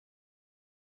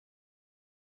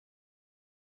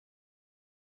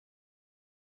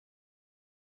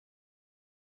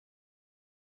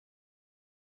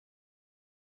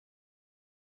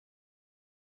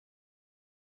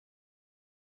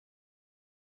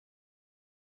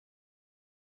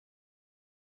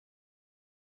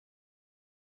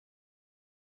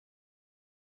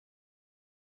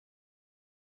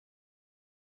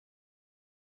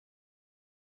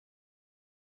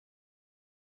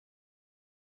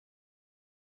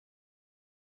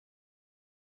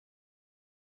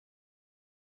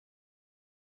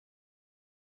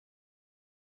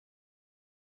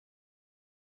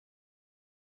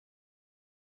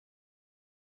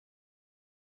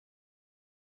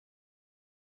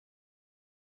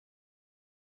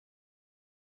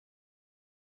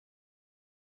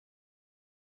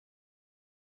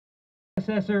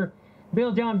Predecessor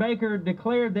Bill John Baker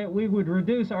declared that we would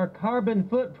reduce our carbon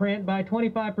footprint by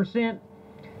 25%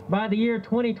 by the year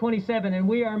 2027, and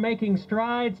we are making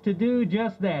strides to do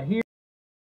just that. Here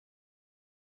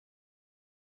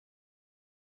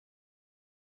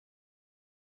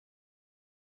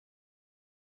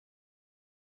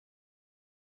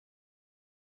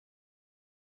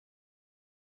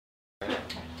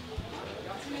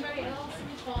Anybody else?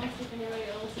 Call and see if anybody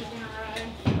else is gonna ride.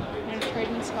 And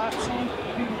trading spots in.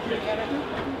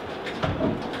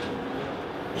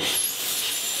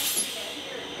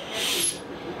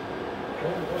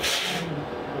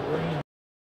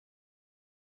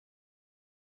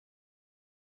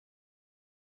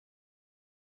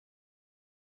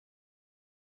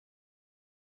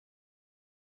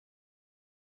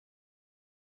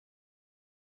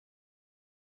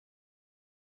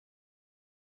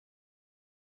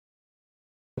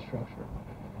 Structure.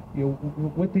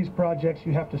 With these projects,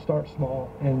 you have to start small,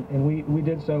 and we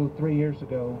did so 3 years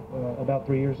ago, about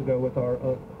 3 years ago, with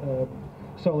our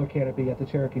solar canopy at the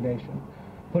Cherokee Nation.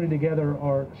 Putting together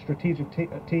our strategic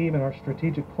team and our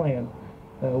strategic plan,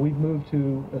 we've moved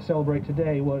to celebrate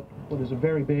today what is a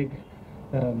very big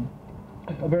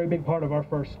part of our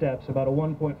first steps, about a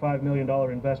 $1.5 million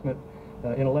investment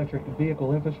in electric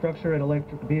vehicle infrastructure and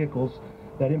electric vehicles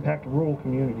that impact rural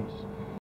communities.